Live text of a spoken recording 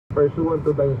Pursuant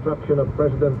to the instruction of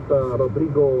President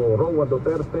Rodrigo Roa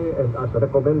Duterte and as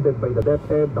recommended by the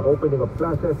DepEd, the opening of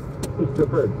classes is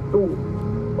deferred to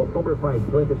October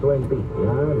 5, 2020.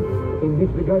 Yan. In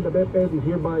this regard, the DepEd is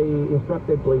hereby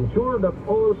instructed to ensure that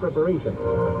all preparations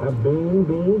have been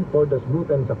made for the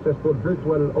smooth and successful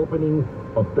virtual opening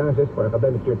of classes for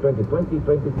academic year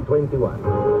 2020-2021.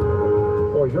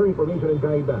 For your information and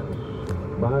guidance,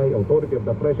 by authority of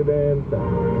the President,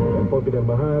 and po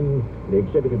pinamahan ni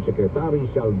Executive Secretary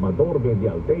Salvador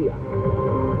Medialtea.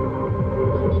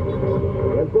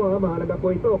 Yan po ha, mahalaga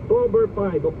po ito, October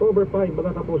 5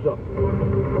 mga kapuso.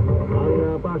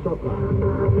 Ang pasok ha.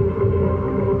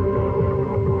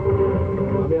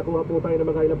 Mamaya kuha po tayo ng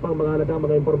mga ilang pang mga halagang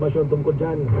mga impormasyon tungkol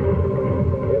dyan.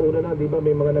 Una na, di ba,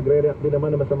 may mga nagre-react din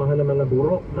naman na masamahan ng mga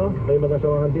guro, no? May mga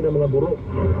samahan din ng mga guro.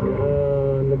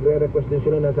 Nagre-request din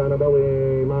sila na sana daw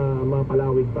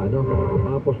mapalawig pa, no?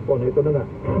 Postpone. Ito na nga.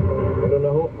 Pero na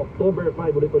ho, October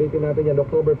 5, ulit-ulitin natin yan.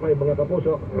 October 5, mga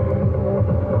kapuso.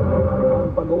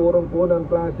 Ang pag-uurong po ng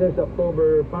classes,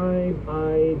 October 5,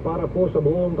 ay para po sa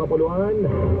buong kapuluan.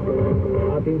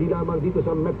 At hindi lamang dito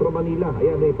sa Metro Manila.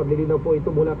 Ayan, may paglilinaw po ito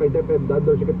mula kay DepEd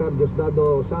Undersecretary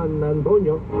Diosdado San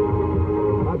Antonio.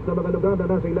 At sa mga lugar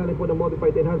na nasa ilalim po ng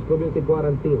Modified Enhanced Community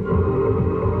Quarantine.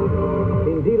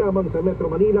 Hindi lamang sa Metro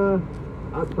Manila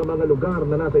at sa mga lugar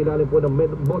na nasa ilalim po ng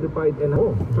Modified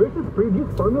Enhanced versus previous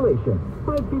formulation.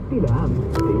 550 lang.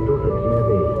 Dito sa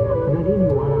GMA,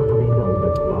 naniniwala kami na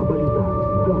nagbabalita.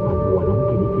 Dapat walang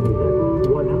kinikinitan,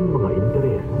 walang mga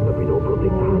interes na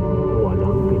pinoprotektahan,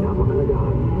 walang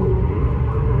pinapakalagahan.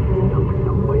 Ng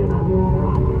sambayanan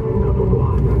at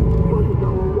katotohanan.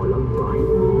 Balitang walang kahit,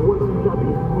 walang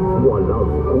labis, walang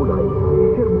kulay.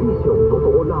 Serbisyong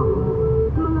totoo lang.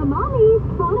 Mga mommies,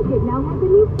 Phonakid now has a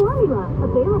new formula,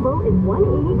 available in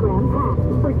 180-gram packs.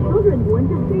 For children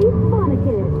 1 to 3,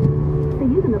 Phonakid. The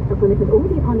use of supplement should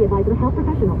only be upon the advice of a health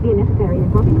professional. The unnecessary and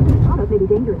improper use of this product may be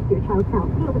dangerous to your child's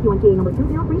health. PL51K number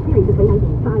 203 series of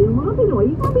 2019. Tayong mga Pinoy,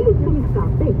 mabilis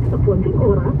lumiskate. Sa konting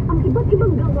oras, ang iba't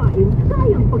ibang gawain,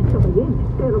 kayang pagsabayin.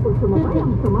 Pero pag sumabay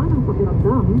ang sama ng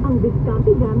pakiramdam, ang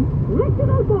diskarte dyan,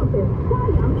 regional forces,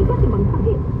 kayang iba't ibang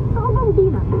sakit. Kaabang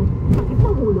dinas, sakit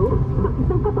ng ulo, sakit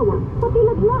ng katawan, pati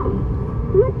laglag.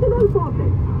 Regional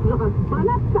forces, lakas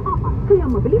balat sa apat, kaya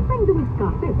mabilis tayong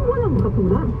dumiskarte. Walang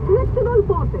katulad. Regional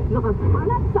forces, lakas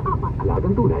balat sa apat.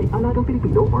 Alagang tunay, alagang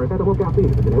Pilipino, paracetamol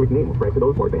caffeine. The generic name of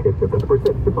Regional Forte. If symptoms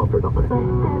persist, consult your doctor.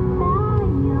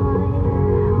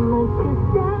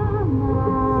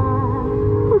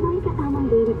 Pag may kasamang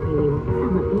dairy cream sa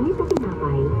mainit na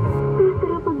tinapay,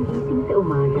 masarap ang gising sa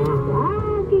umaga.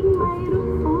 Laging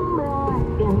mayroong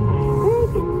umagang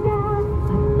maganda.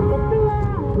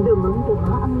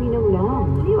 Dumang-duma ang ninaulan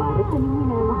para sa inyong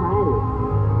minamahal.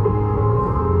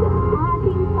 Sa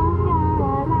ating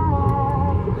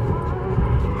pangarap,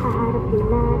 haharapin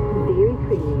natin dairy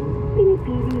cream.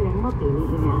 Pinipili ng mapili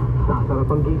na. Sasarap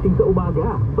ang gising sa umaga.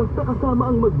 Basta kasama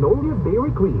ang Magnolia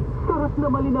Dairy Cream. Sarap na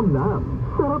malinamnam.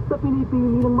 Sarap na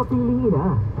pinipili ng mapiling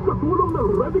ina. Sa tulong ng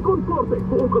Revicon Forte,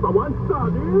 buong katawan,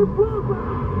 Study Prosa!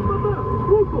 Mata,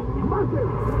 puso, muscle,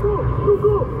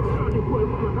 sugo! Study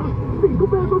Prosa na,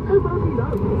 5 pesos SRP na,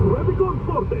 Revicon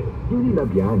Forte! Hindi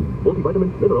lang yan.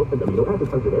 Multivitamins, minerals, and amino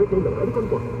acids ang generic name ng Revicon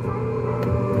Forte.